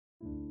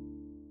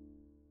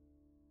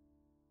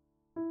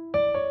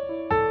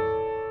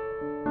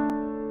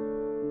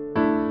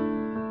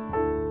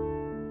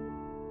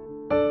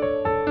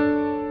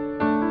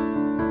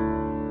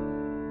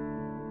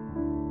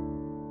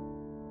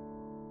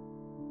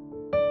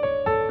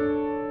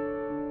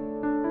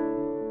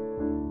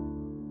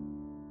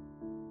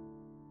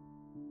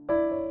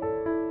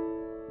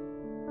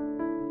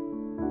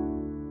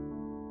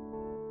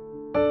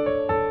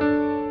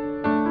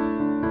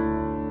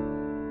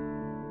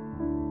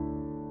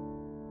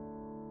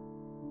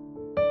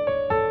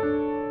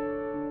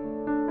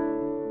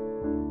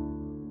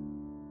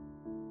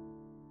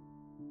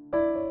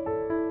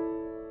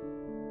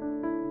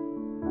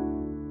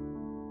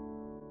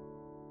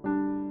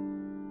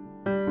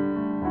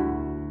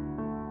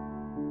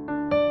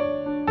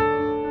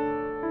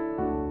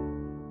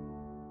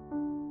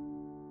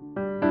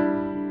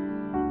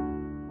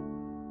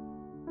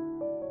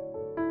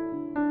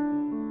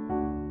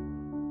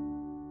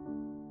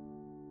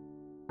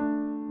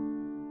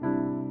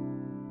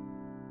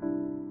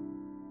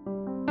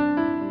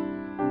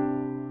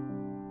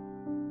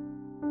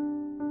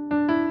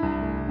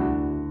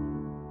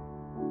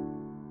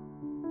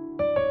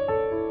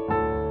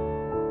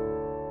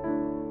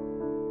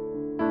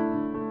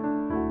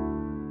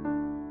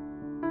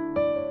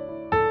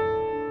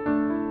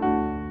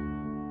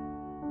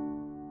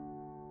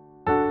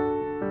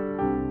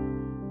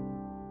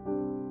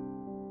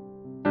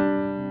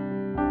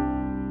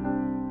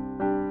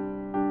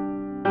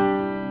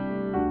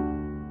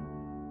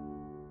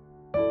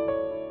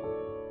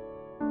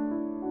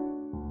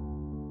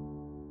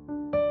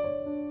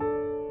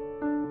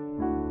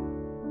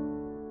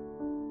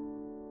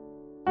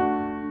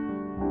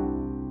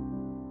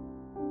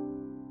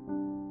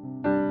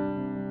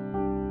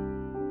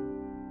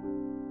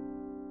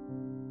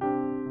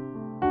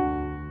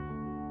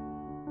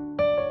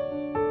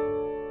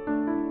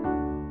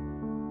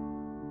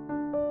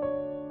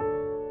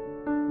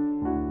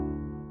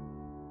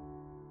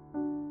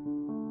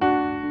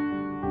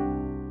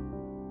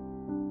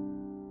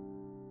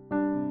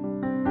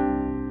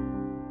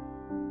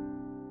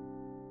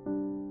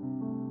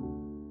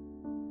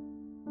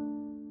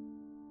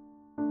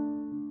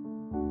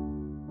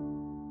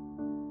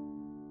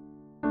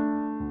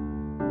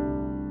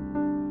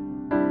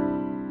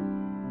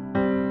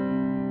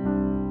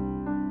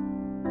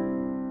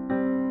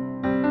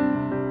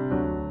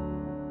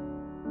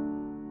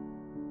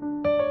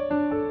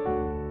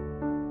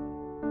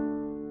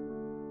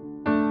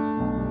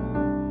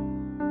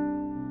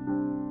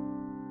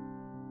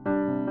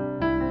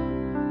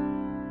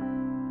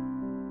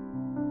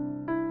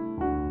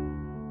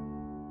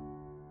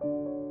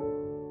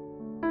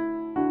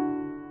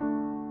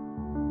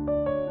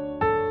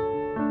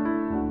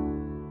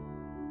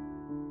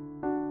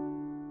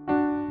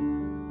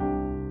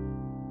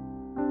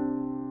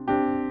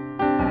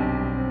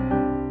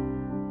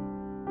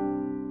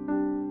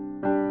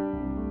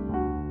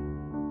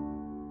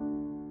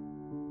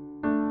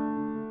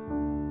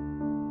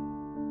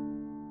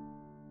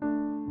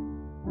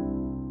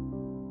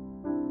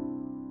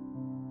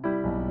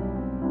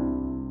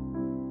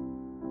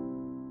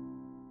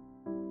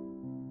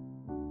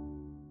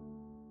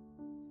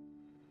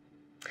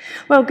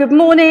Well, good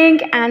morning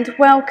and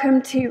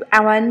welcome to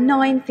our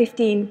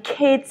 9:15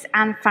 Kids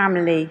and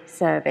Family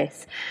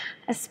service,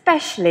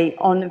 especially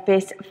on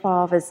this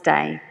Father's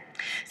Day.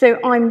 So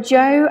I'm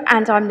Jo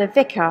and I'm the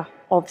Vicar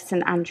of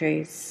St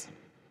Andrews.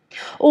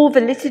 All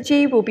the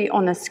liturgy will be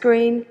on a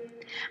screen,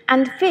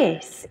 and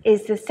this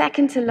is the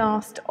second to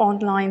last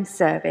online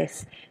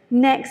service.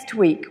 Next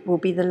week will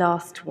be the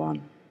last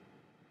one.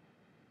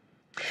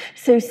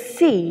 So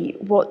see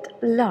what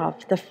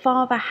love the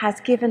Father has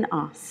given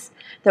us,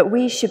 that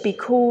we should be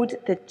called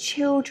the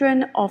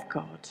children of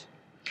God.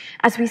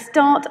 As we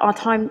start our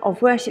time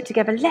of worship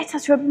together, let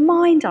us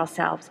remind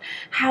ourselves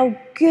how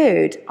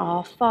good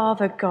our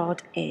Father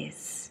God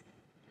is.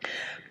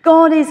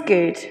 God is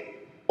good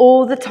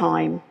all the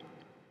time.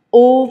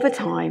 All the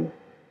time,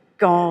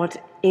 God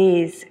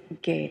is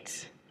good.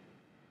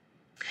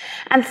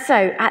 And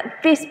so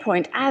at this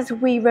point, as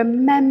we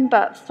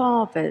remember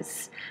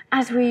fathers,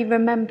 as we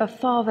remember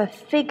father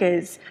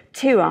figures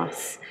to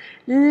us,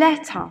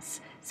 let us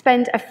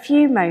spend a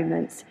few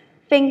moments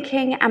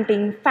thinking and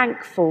being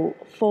thankful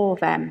for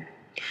them.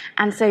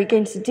 And so you're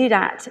going to do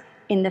that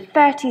in the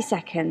 30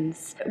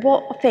 seconds.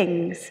 What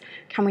things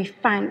can we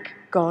thank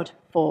God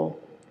for?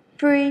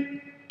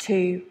 3,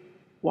 2,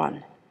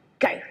 1,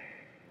 go.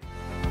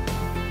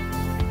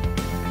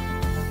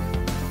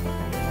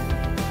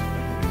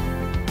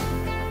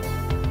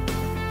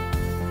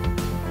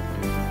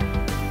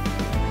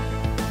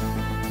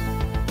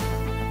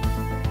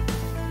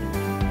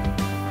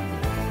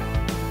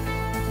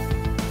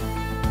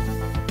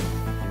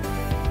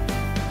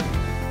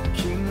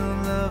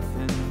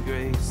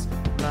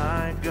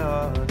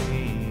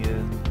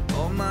 Guardian,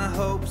 all my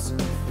hopes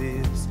and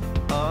fears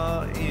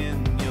are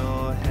in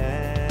your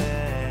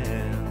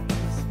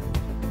hands.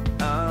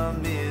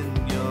 I'm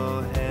in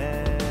your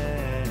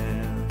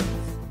hands.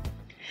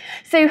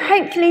 So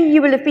hopefully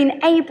you will have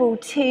been able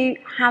to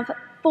have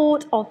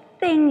thought of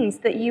things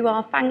that you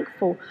are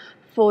thankful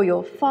for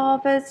your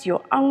fathers,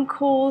 your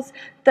uncles,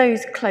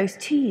 those close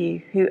to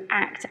you who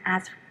act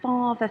as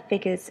father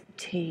figures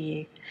to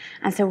you.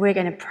 And so we're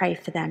going to pray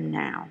for them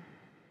now.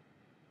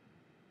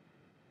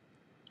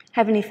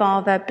 Heavenly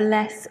Father,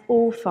 bless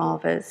all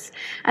fathers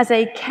as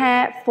they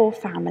care for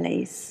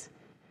families.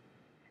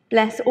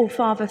 Bless all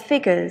father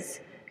figures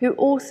who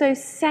also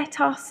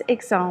set us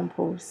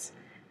examples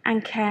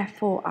and care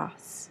for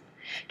us.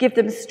 Give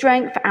them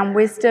strength and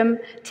wisdom,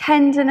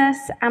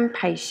 tenderness and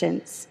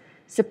patience.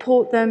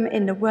 Support them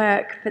in the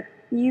work that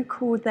you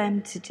called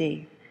them to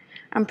do,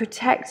 and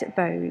protect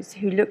those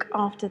who look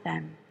after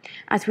them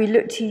as we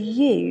look to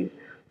you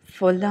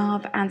for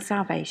love and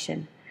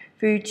salvation.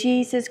 Through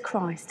Jesus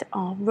Christ,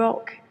 our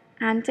rock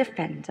and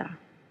defender.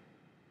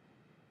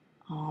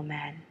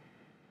 Amen.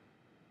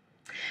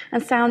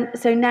 And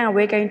so now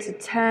we're going to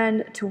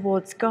turn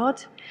towards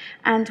God,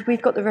 and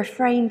we've got the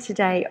refrain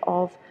today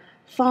of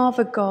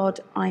Father God,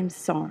 I'm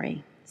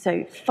sorry.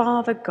 So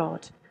Father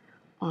God,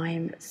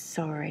 I'm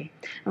sorry.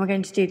 And we're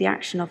going to do the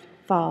action of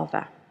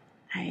Father.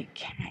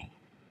 Okay.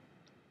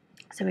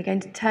 So we're going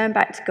to turn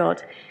back to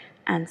God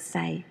and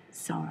say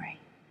sorry.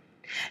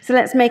 So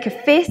let's make a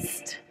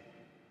fist.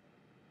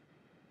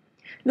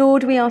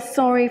 Lord, we are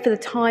sorry for the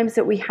times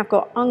that we have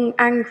got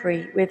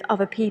angry with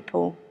other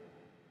people.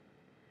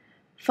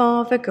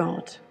 Father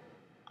God,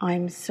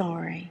 I'm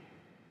sorry.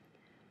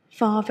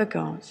 Father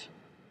God,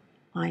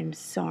 I'm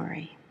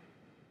sorry.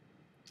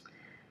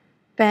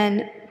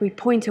 Then we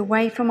point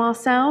away from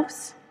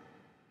ourselves.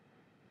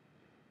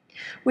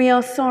 We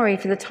are sorry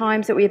for the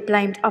times that we have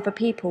blamed other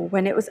people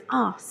when it was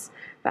us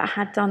that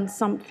had done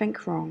something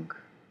wrong.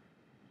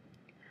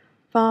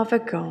 Father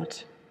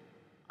God,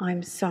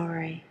 I'm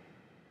sorry.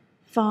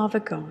 Father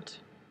God,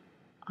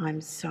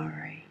 I'm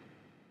sorry.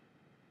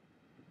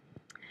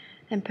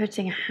 Then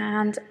putting a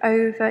hand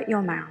over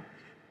your mouth.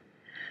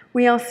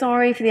 We are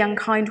sorry for the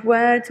unkind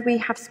words we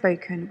have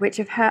spoken which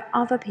have hurt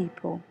other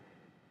people.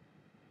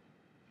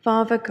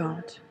 Father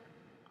God,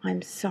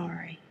 I'm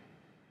sorry.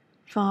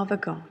 Father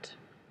God,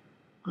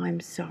 I'm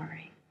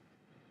sorry.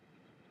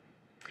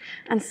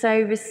 And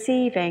so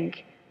receiving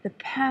the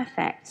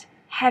perfect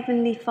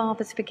Heavenly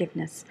Father's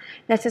forgiveness,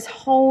 let us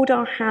hold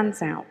our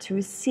hands out to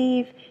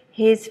receive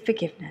his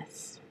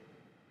forgiveness.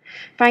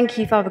 Thank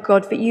you, Father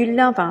God, that you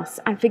love us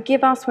and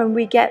forgive us when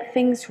we get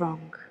things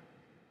wrong.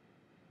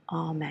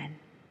 Amen.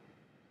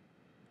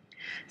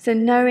 So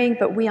knowing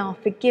that we are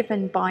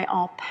forgiven by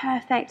our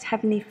perfect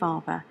Heavenly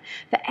Father,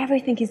 that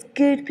everything is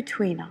good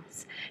between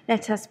us,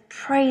 let us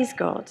praise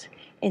God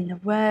in the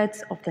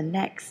words of the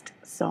next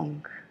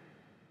song.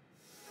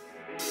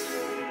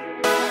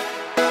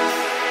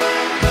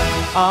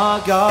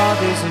 Our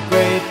God is a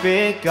great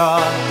big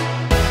God.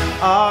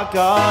 Our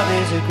God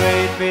is a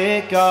great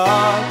big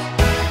God.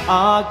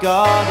 Our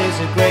God is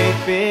a great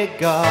big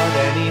God,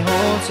 and he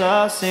holds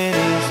us in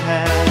his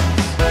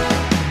hands.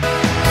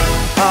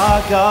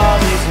 Our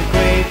God is a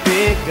great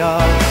big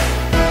God.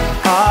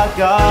 Our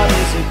God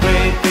is a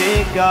great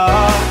big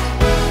God.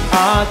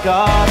 Our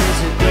God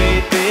is a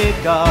great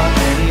big God,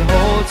 and he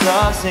holds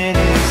us in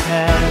his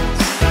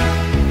hands.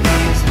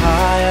 He is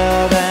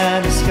higher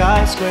than the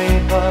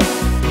skyscraper.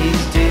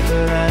 He's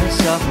deeper than a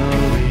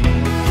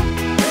submarine.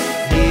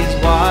 He's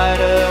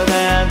wider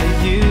than the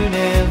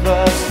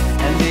universe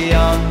and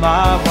beyond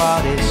my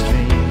wildest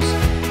dreams.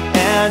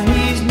 And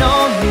he's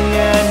known me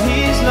and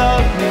he's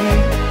loved me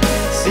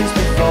since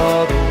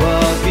before the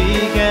world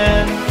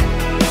began.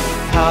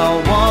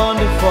 How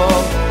wonderful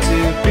to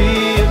be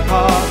a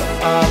part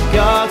of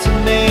God's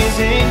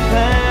amazing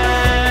plan.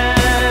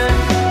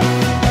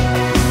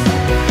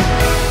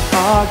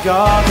 Our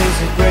God is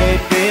a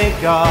great big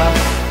God.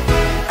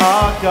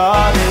 Our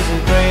God is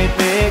a great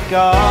big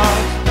God.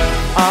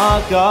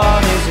 Our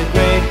God is a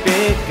great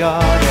big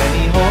God, and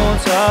He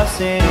holds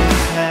us in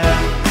His hand.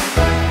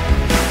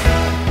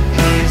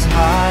 He's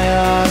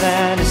higher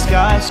than a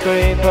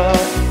skyscraper.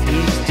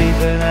 He's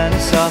deeper than a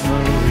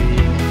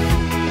submarine.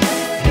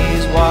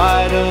 He's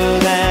wider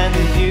than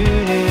the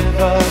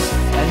universe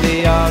and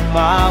beyond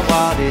my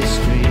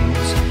wildest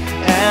dreams.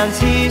 And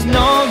He's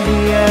known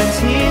me and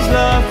He's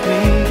loved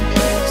me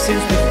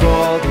since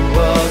before the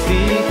world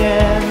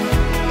began.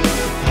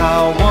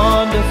 How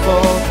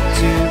wonderful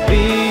to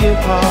be a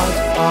part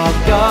of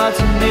God's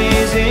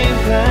amazing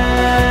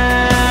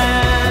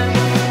plan.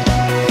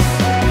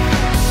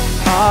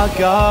 Our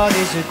God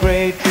is a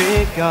great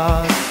big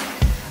God.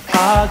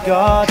 Our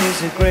God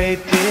is a great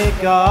big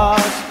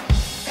God.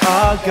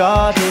 Our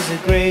God is a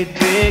great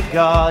big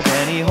God,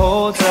 and He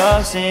holds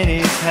us in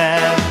His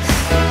hands.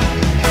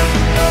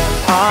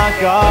 Our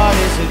God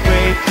is a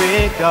great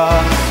big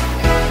God.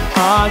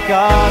 Our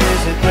God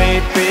is a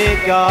great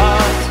big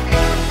God.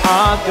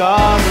 Our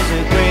God is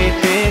a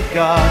great big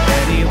God,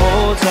 and He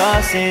holds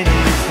us in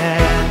His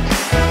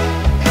hands.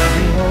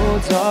 He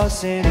holds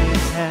us in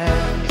His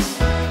hands.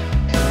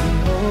 He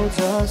holds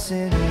us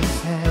in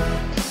His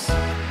hands.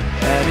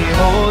 And He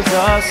holds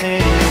us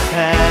in His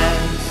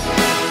hands.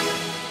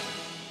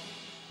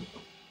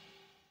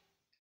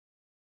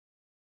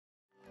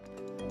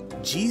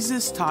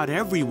 Jesus taught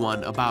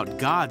everyone about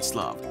God's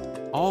love.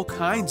 All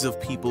kinds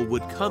of people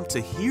would come to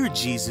hear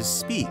Jesus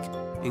speak,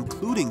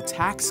 including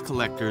tax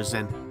collectors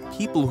and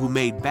people who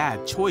made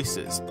bad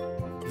choices.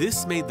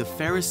 This made the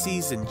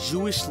Pharisees and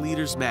Jewish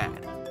leaders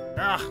mad.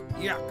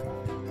 Yuck.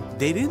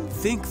 They didn't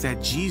think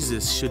that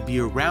Jesus should be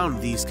around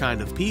these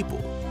kind of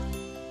people.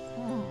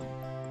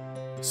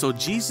 So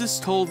Jesus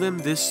told them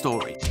this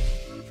story.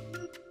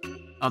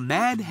 A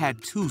man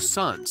had 2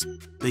 sons.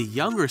 The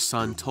younger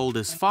son told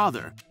his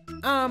father,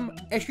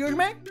 Excuse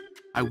me?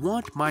 I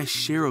want my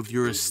share of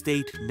your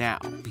estate now,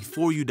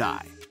 before you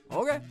die.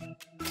 Okay.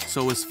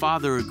 So his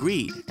father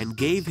agreed and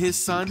gave his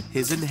son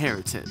his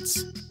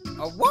inheritance.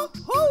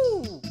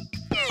 Woohoo!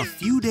 A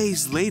few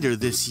days later,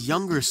 this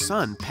younger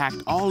son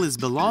packed all his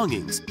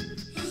belongings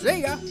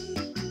See ya!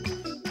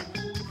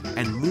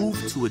 and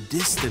moved to a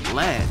distant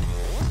land.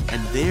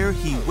 And there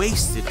he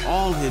wasted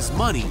all his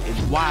money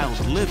in wild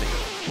living.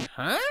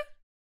 Huh?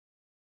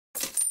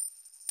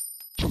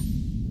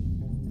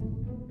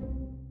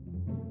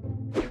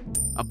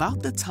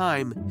 About the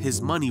time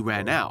his money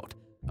ran out,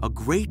 a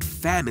great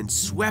famine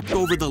swept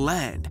over the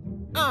land.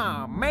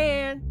 Aw,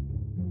 man!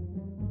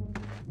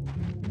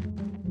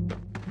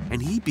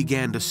 And he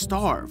began to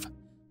starve.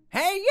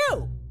 Hey,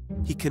 you!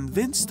 He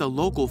convinced a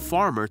local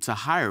farmer to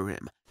hire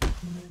him,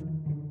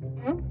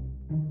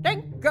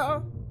 Thank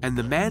you! and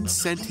the man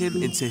sent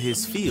him into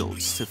his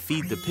fields to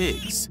feed the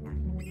pigs.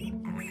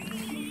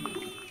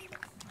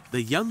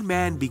 The young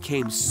man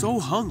became so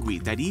hungry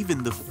that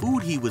even the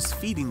food he was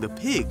feeding the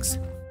pigs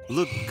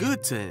looked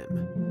good to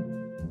him.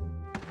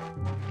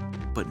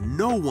 But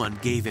no one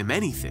gave him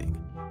anything.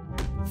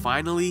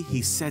 Finally,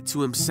 he said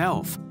to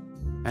himself,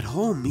 "At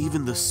home,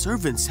 even the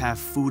servants have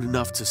food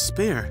enough to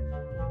spare,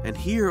 and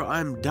here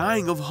I'm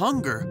dying of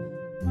hunger.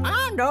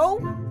 I know!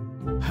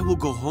 I will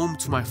go home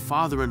to my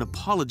father and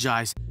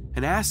apologize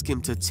and ask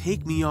him to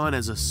take me on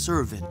as a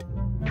servant."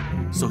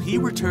 So he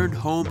returned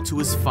home to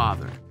his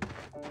father.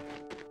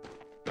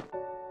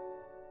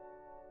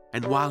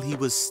 And while he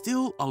was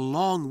still a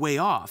long way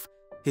off,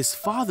 his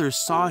father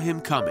saw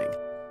him coming.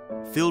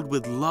 Filled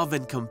with love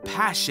and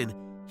compassion,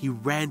 he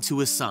ran to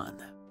his son.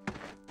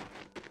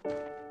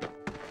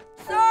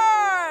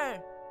 Son!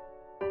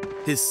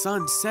 His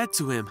son said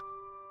to him,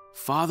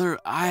 "Father,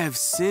 I have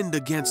sinned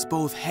against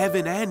both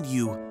heaven and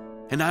you,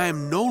 and I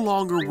am no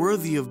longer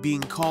worthy of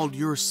being called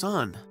your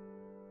son."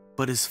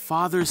 But his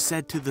father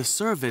said to the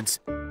servants,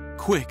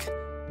 "Quick,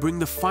 bring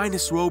the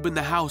finest robe in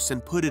the house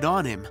and put it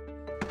on him.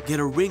 Get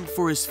a ring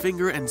for his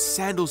finger and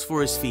sandals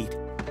for his feet,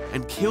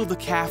 and kill the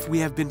calf we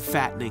have been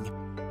fattening.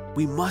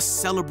 We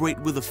must celebrate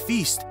with a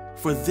feast,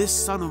 for this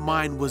son of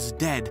mine was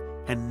dead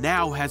and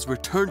now has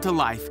returned to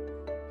life.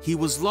 He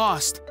was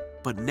lost,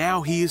 but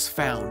now he is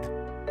found."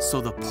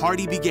 So the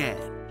party began.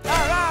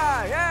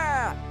 Alright,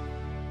 yeah!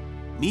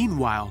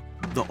 Meanwhile,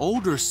 the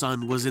older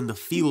son was in the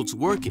fields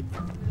working.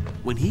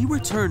 When he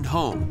returned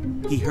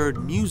home, he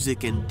heard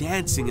music and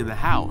dancing in the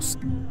house.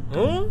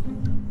 Huh?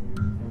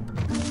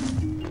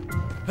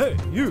 Hey,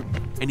 you!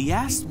 and he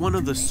asked one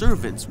of the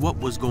servants what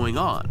was going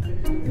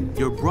on.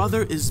 "Your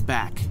brother is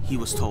back," he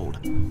was told,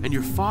 "and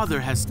your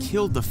father has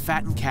killed the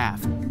fattened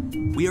calf.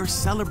 We are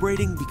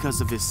celebrating because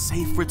of his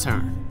safe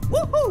return."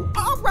 Woohoo!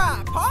 All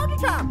right, party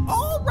time.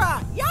 All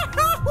right,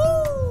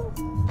 yahoo!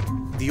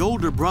 The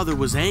older brother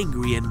was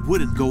angry and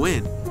wouldn't go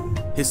in.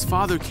 His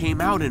father came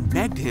out and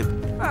begged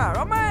him,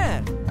 Oh,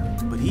 man.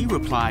 but he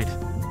replied,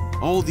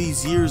 "All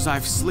these years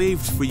I've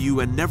slaved for you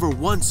and never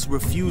once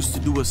refused to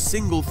do a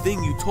single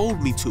thing you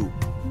told me to.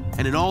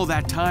 And in all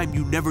that time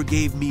you never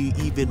gave me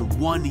even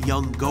one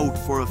young goat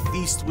for a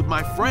feast with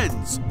my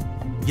friends.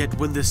 Yet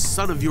when this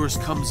son of yours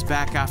comes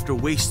back after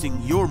wasting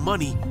your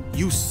money,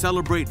 you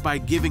celebrate by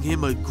giving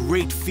him a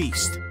great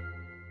feast."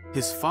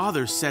 His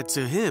father said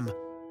to him,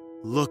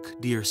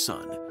 "Look, dear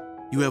son,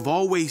 you have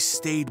always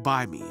stayed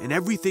by me, and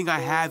everything I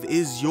have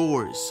is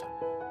yours.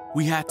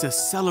 We had to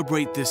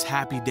celebrate this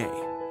happy day.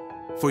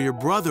 For your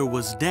brother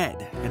was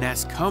dead and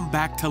has come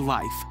back to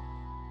life.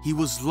 He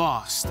was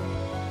lost,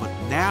 but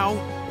now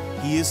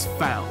he is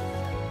found."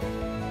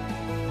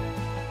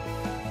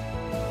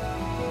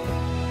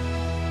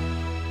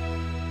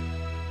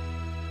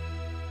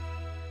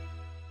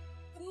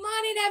 Good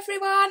morning,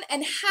 everyone,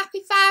 and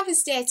happy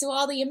Father's Day to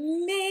all the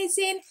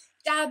amazing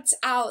dads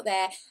out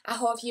there. I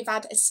hope you've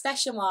had a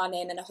special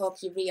morning, and I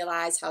hope you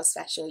realise how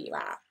special you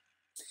are.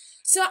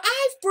 So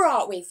I've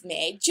brought with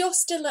me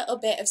just a little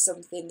bit of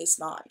something this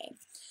morning,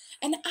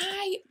 and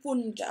I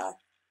wonder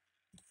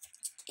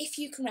if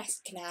you can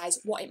recognise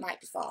what it might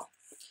be for.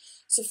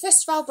 So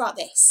first of all, I brought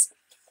this.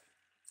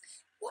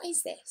 What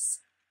is this?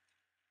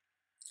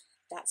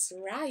 That's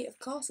right, of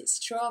course, it's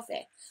a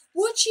trophy.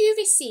 Would you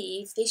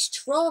receive this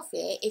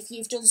trophy if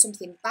you've done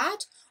something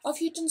bad or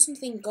if you've done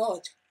something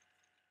good?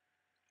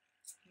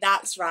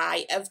 That's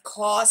right, of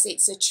course,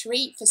 it's a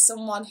treat for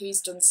someone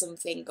who's done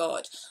something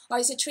good, or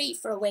it's a treat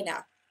for a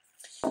winner.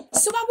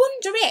 So I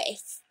wonder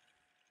if,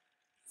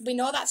 we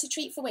know that's a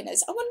treat for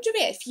winners, I wonder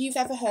if you've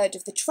ever heard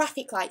of the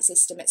traffic light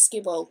system at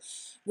Skibble,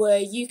 where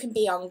you can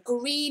be on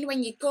green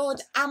when you're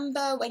good,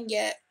 amber when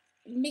you're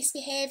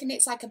misbehaving,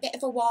 it's like a bit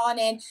of a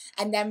warning,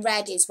 and then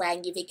red is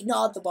when you've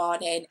ignored the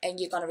warning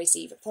and you're going to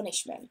receive a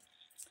punishment.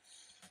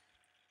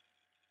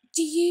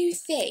 Do you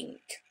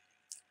think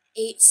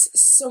it's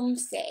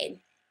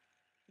something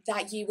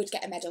that you would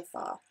get a medal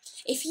for?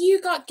 If you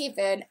got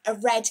given a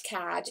red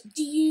card,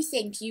 do you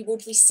think you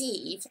would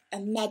receive a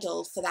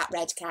medal for that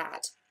red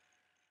card?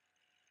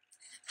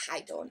 I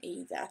don't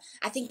either.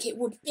 I think it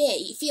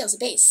feels a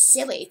bit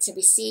silly to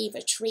receive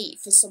a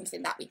treat for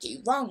something that we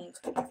do wrong.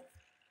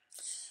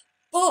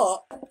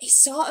 But it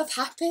sort of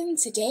happened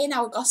today in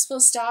our gospel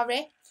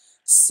story.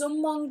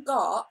 Someone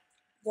got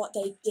what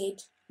they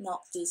did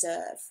not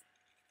deserve.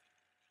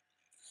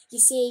 You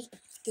see,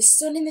 the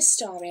son in the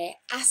story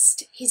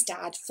asked his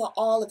dad for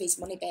all of his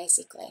money,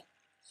 basically.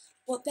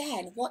 But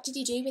then, what did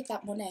he do with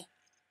that money?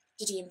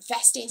 Did he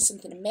invest it in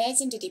something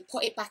amazing? Did he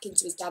put it back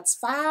into his dad's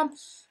farm?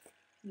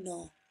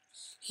 No.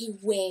 He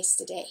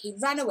wasted it. He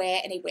ran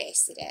away and he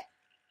wasted it.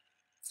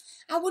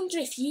 I wonder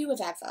if you have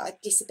ever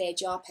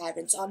disobeyed your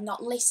parents or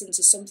not listened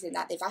to something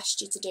that they've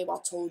asked you to do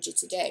or told you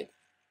to do.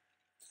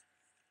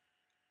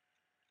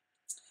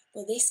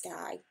 Well, this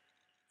guy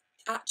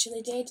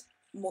actually did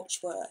much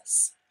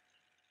worse.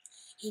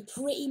 He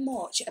pretty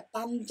much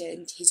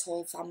abandoned his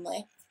whole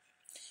family.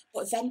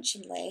 But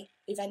eventually,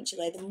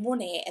 the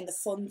money and the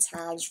fun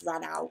times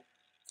ran out.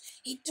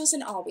 It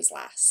doesn't always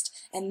last.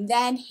 And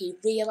then he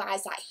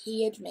realised that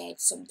he had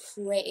made some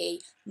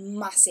pretty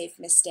massive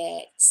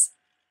mistakes.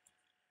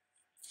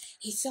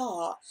 He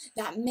thought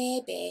that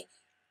maybe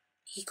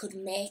he could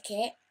make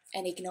it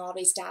and ignore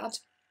his dad,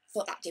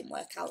 but that didn't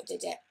work out,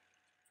 did it?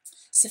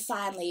 So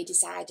finally he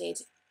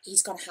decided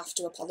he's going to have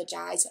to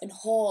apologise and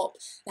hope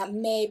that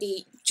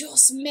maybe,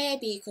 just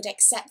maybe, he could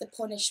accept the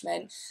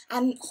punishment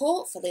and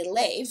hopefully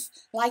live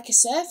like a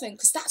servant,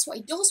 because that's what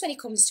he does when he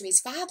comes to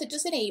his father,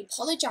 doesn't he? He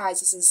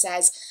apologises and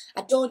says,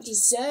 "I don't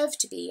deserve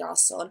to be your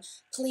son.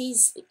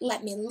 Please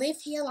let me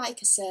live here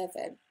like a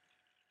servant."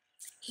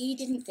 He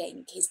didn't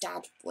think his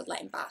dad would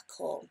let him back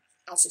home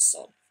as a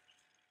son.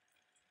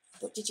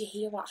 But did you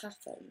hear what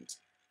happened?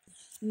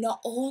 Not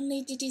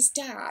only did his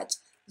dad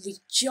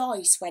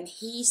rejoice when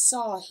he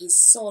saw his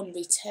son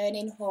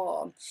returning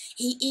home,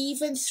 he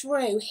even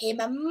threw him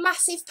a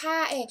massive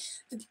party,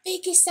 the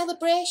biggest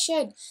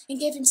celebration, and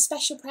gave him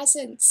special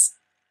presents.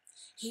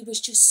 He was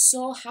just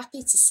so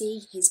happy to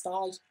see his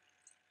boy.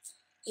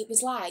 It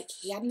was like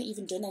he hadn't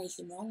even done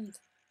anything wrong.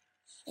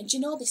 And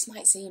you know, this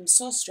might seem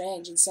so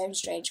strange and sound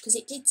strange, because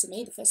it did to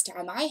me the first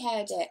time I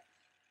heard it.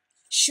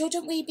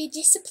 Shouldn't we be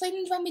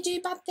disciplined when we do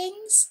bad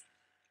things?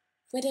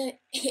 Well,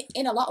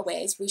 in a lot of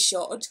ways, we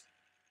should.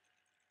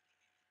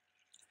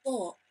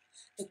 But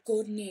the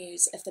good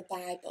news of the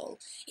Bible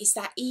is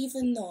that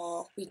even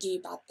though we do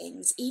bad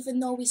things, even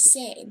though we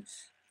sin,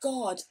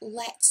 God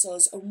lets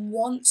us and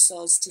wants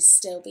us to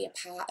still be a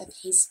part of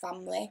his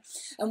family.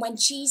 And when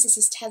Jesus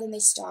is telling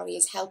this story,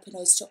 he's helping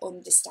us to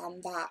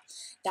understand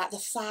that the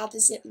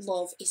Father's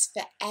love is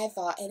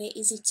forever and it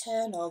is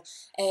eternal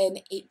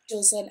and it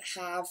doesn't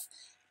have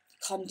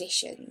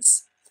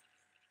conditions.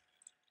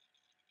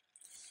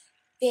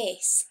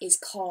 This is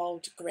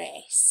called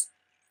grace.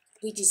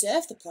 We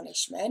deserve the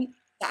punishment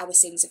that our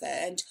sins have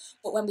earned,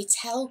 but when we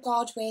tell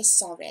God we're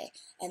sorry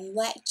and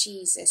let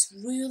Jesus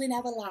rule in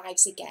our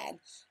lives again,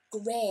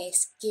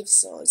 grace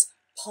gives us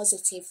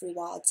positive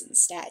rewards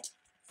instead.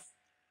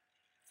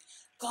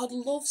 God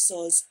loves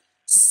us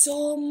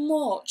so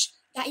much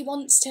that he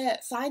wants to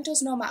find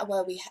us no matter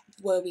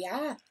where we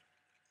are,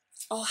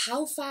 or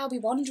how far we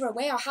wander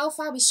away, or how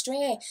far we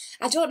stray.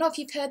 I don't know if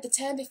you've heard the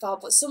term before,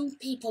 but some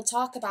people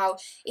talk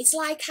about it's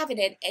like having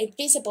an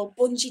invisible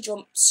bungee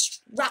jump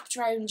wrapped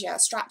around you,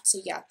 strapped to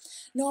you.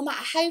 No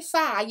matter how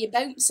far you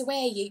bounce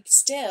away, you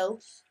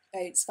still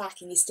bounce back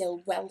and you're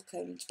still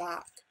welcomed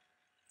back.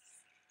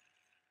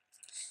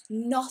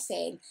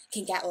 Nothing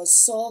can get us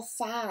so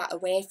far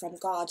away from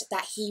God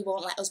that he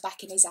won't let us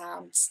back in his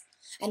arms.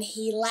 And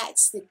he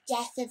lets the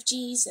death of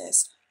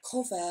Jesus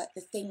cover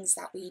the things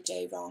that we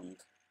do wrong.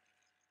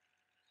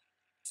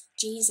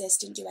 Jesus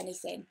didn't do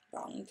anything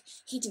wrong.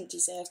 He didn't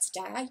deserve to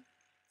die.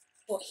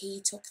 But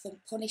he took the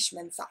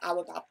punishment for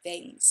our bad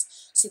things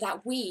so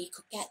that we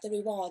could get the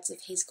rewards of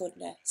his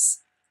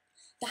goodness.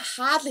 That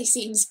hardly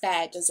seems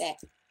fair, does it?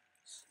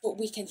 But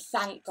we can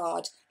thank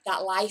God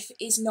that life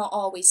is not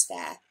always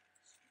fair.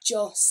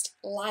 Just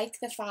like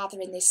the Father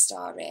in this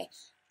story,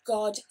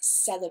 God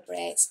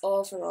celebrates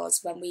over us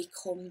when we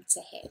come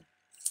to him.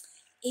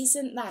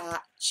 Isn't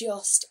that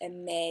just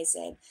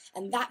amazing?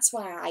 And that's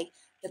why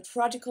the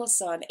prodigal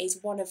son is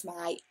one of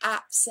my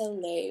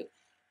absolute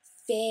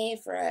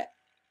favourite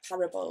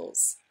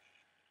parables.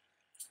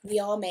 We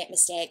all make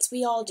mistakes,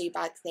 we all do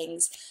bad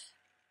things,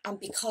 and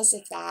because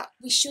of that,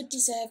 we should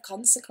deserve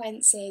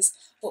consequences.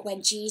 But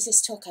when Jesus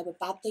took our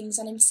bad things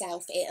on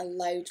himself, it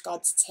allowed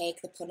God to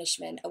take the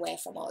punishment away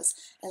from us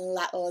and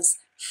let us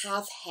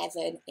have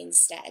heaven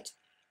instead.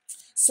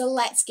 So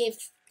let's give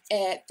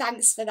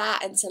thanks for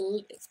that and to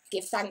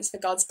give thanks for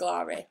God's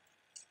glory.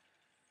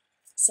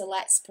 So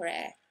let's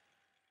pray.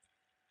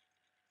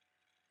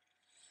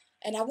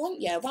 And I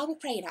want you, while we're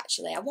praying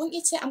actually, I'm going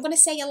to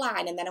say a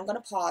line and then I'm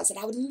going to pause, and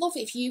I would love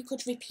if you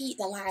could repeat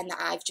the line that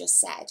I've just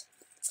said.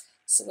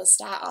 So we'll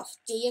start off.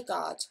 Dear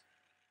God,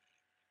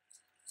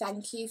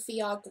 thank you for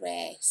your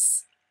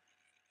grace.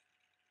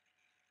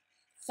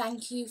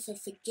 Thank you for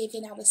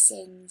forgiving our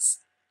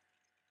sins.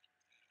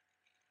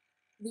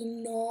 We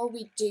know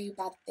we do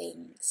bad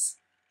things,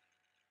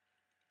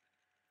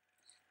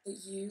 but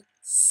you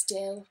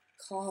still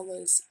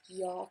call us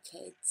your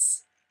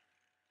kids.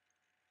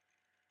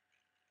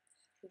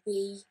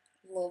 We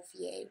love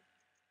you.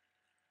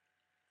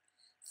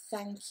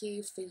 Thank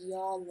you for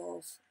your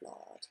love,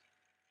 Lord.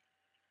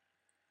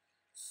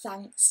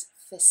 Thanks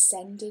for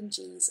sending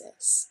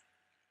Jesus.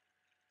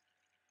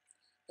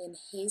 In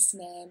his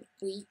name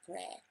we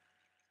pray.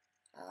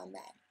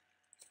 Amen.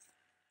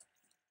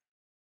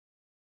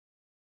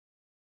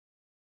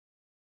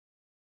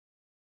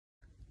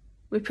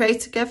 We pray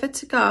together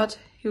to God,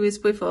 who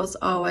is with us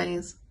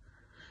always.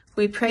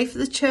 We pray for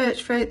the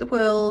church throughout the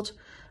world,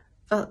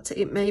 that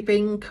it may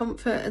bring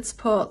comfort and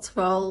support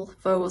to all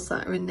those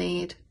that are in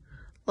need.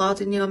 Lord,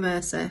 in your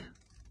mercy,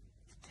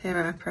 hear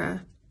our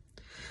prayer.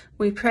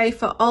 We pray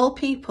for all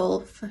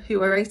people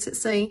who are out at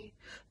sea,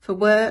 for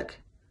work,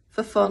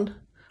 for fun,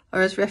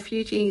 or as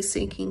refugees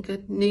seeking a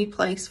new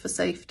place for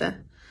safety,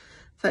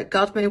 that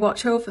God may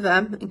watch over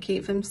them and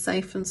keep them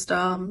safe from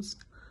storms.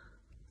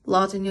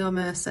 Lord, in your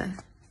mercy,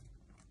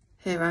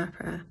 hear our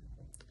prayer.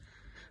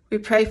 We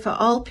pray for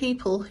all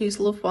people whose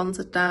loved ones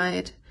have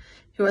died,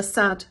 who are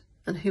sad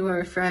and who are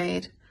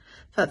afraid,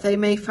 that they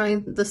may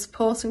find the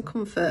support and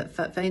comfort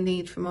that they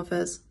need from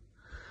others.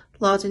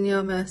 Lord, in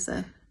your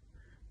mercy,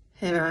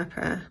 hear our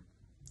prayer.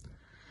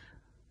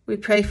 We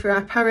pray for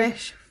our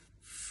parish,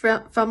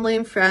 family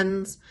and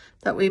friends,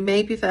 that we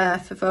may be there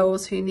for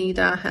those who need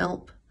our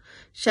help,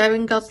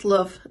 sharing God's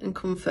love and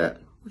comfort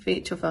with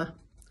each other.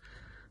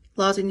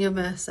 Lord, in your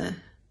mercy,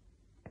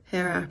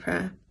 hear our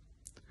prayer.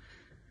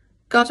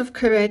 God of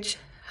courage,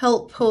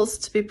 help us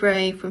to be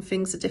brave when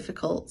things are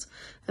difficult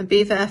and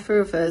be there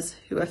for others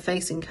who are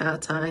facing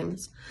hard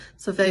times,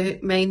 so they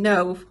may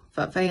know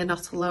that they are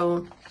not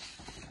alone.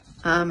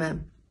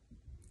 Amen.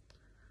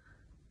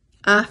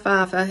 Our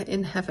Father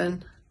in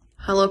heaven,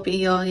 hallowed be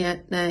your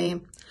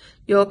name.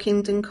 Your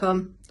kingdom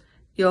come,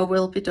 your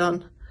will be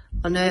done,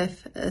 on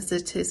earth as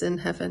it is in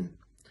heaven.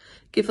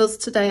 Give us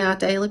today our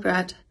daily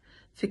bread.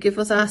 Forgive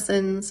us our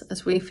sins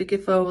as we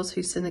forgive those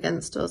who sin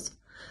against us.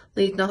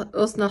 Lead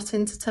us not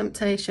into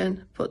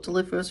temptation, but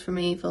deliver us from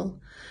evil.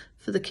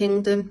 For the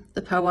kingdom,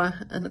 the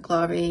power and the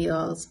glory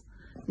are yours,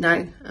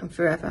 now and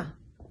forever.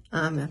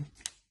 Amen.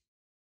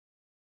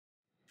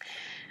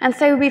 And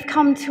so we've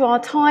come to our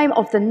time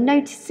of the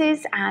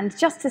notices, and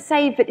just to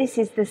say that this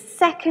is the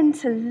second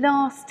to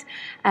last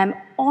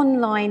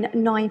online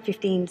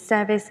 9:15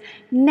 service.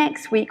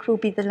 Next week will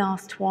be the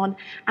last one,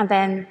 and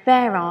then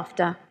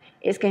thereafter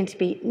it's going to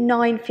be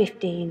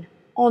 9:15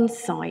 on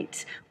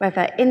site,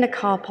 whether in the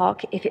car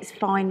park if it's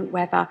fine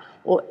weather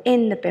or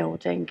in the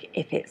building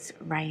if it's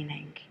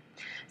raining.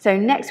 So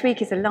next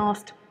week is the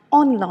last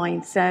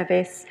online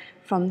service.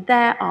 From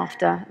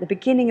thereafter, the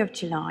beginning of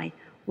July,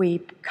 we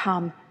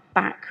come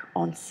back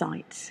on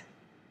site.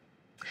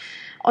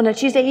 On a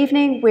Tuesday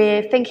evening,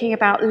 we're thinking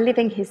about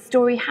living his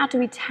story. How do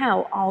we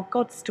tell our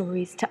God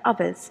stories to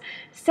others?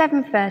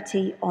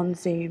 7:30 on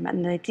Zoom,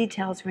 and the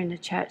details are in the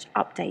church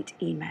update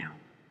email.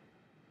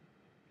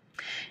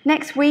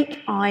 Next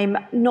week, I'm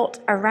not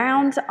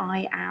around.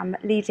 I am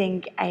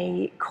leading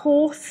a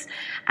course,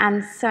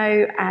 and so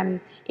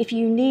if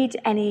you need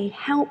any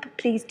help,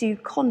 please do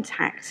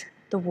contact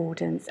the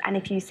wardens. And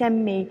if you send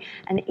me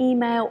an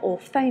email or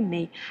phone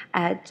me,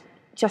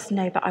 just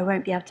know that I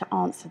won't be able to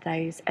answer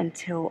those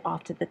until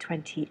after the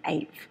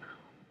 28th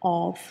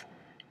of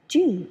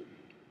June.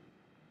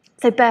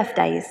 So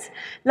birthdays.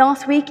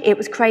 Last week it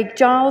was Craig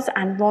Giles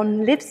and Ron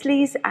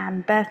Livesley's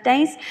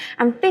birthdays,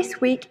 and this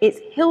week it's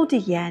Hilda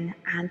Yen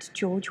and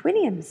George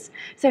Williams.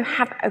 So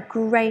have a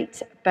great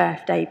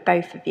birthday,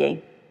 both of you.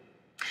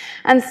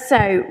 And so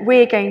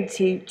we're going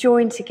to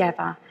join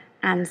together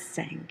and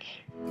sing.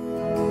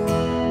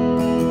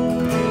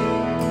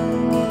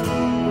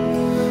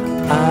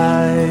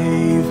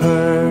 I've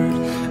heard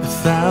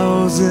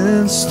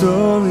 1,000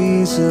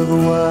 stories of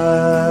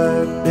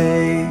what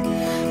they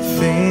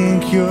think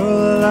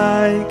you're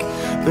like,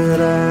 but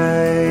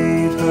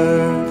I've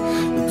heard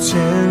the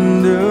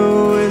tender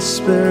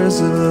whispers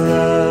of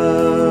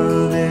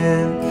love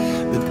in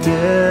the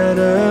dead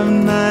of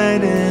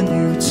night, and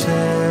you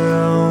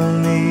tell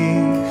me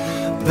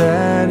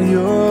that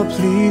you're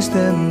pleased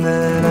and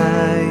that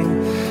I'm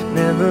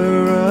never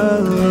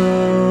alone.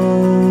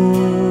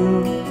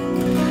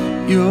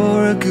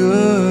 You're a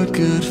good,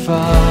 good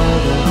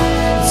father.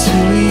 It's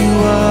who you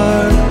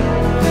are.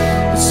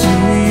 It's who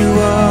you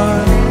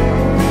are.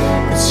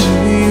 It's who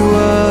you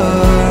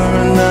are,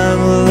 and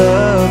I'm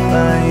loved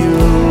by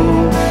you.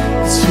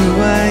 It's who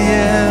I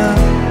am.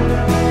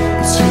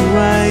 It's who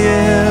I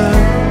am.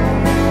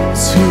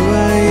 It's who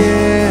I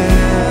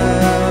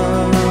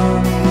am.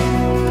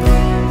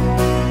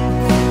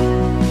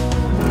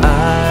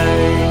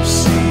 I've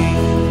seen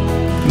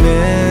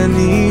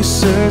many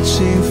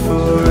searching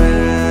for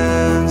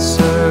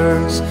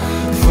answers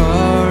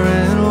far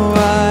and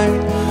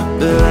wide,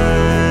 but I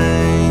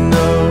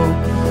know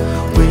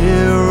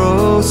we're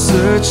all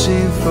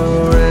searching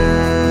for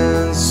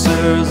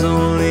answers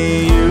only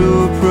you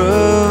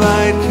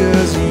provide,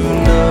 'cause you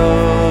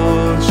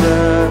know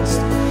just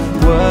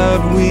what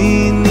we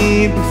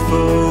need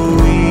before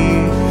we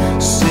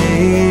say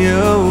a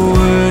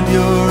word.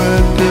 You're a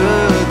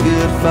good,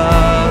 good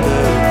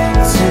father.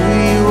 It's who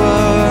you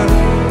are.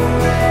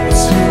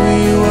 It's who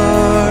you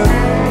are.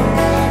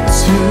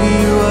 It's who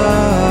you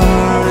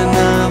are, and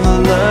I'm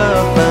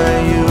loved by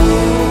you.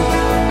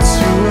 It's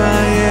who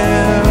I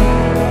am.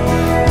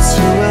 It's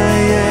who I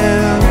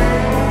am.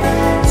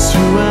 It's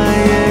who I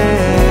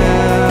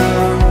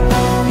am.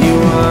 You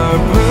are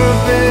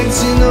perfect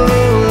in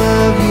all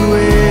of your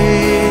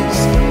ways.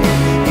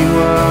 You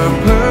are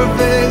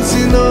perfect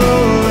in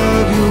all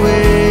of your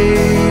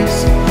ways.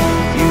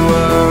 You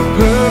are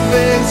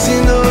perfect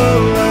in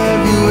all of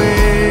your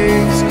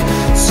ways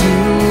to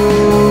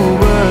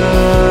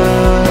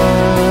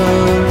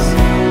us.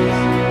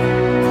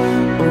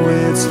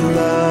 Oh, it's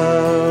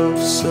love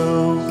so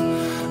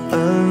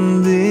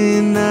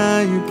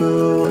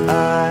undeniable. I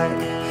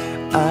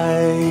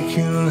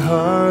can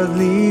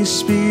hardly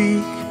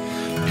speak.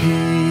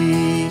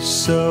 Peace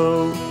so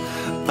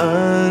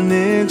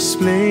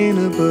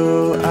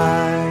unexplainable. I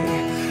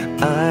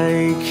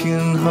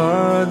can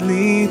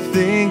hardly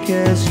think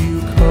as you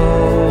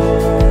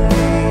call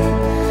me.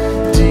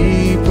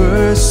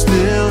 Deeper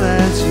still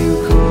as you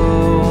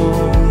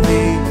call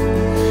me.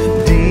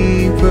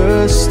 Deeper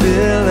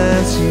still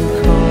as you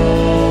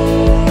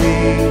call me.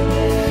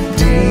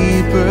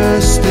 Deeper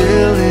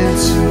still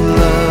into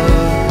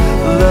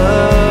love.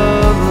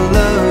 Love,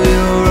 love,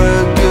 you're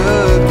a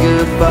good,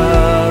 good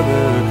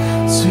father.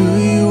 It's who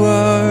you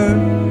are.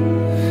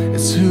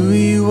 It's who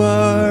you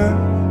are.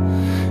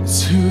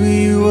 It's who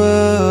you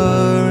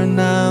are, and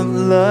I'm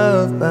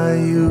loved by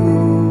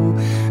you.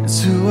 It's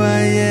who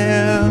I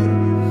am.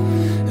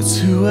 It's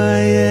who I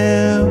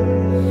am.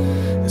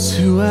 It's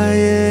who I am.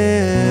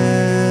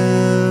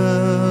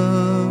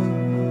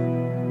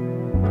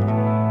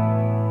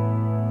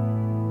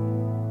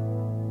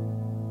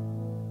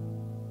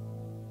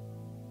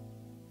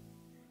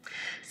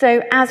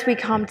 So as we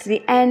come to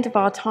the end of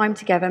our time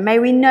together, may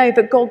we know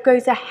that God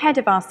goes ahead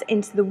of us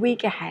into the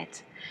week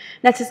ahead.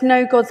 Let us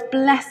know God's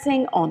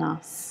blessing on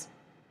us.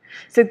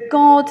 So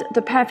God,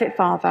 the perfect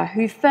Father,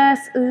 who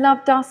first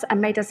loved us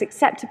and made us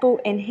acceptable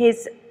in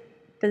his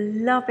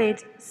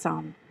beloved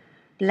Son,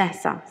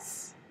 bless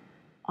us.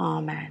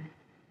 Amen.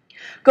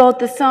 God,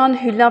 the Son,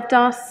 who loved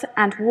us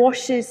and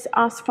washes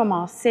us from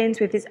our sins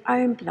with his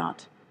own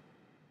blood,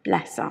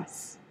 bless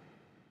us.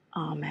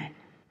 Amen.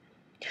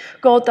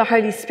 God, the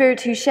Holy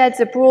Spirit, who sheds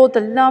abroad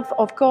the love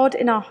of God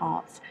in our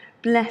hearts,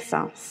 bless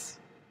us.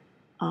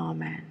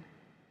 Amen.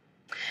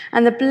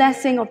 And the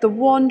blessing of the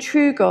one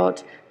true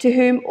God, to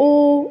whom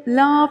all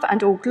love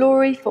and all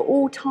glory for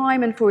all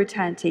time and for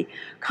eternity,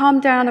 come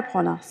down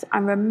upon us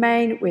and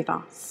remain with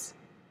us.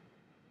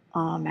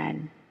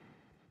 Amen.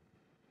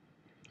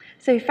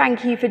 So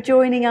thank you for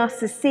joining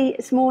us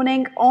this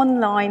morning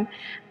online.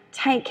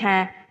 Take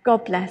care,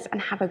 God bless,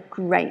 and have a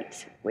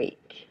great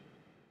week.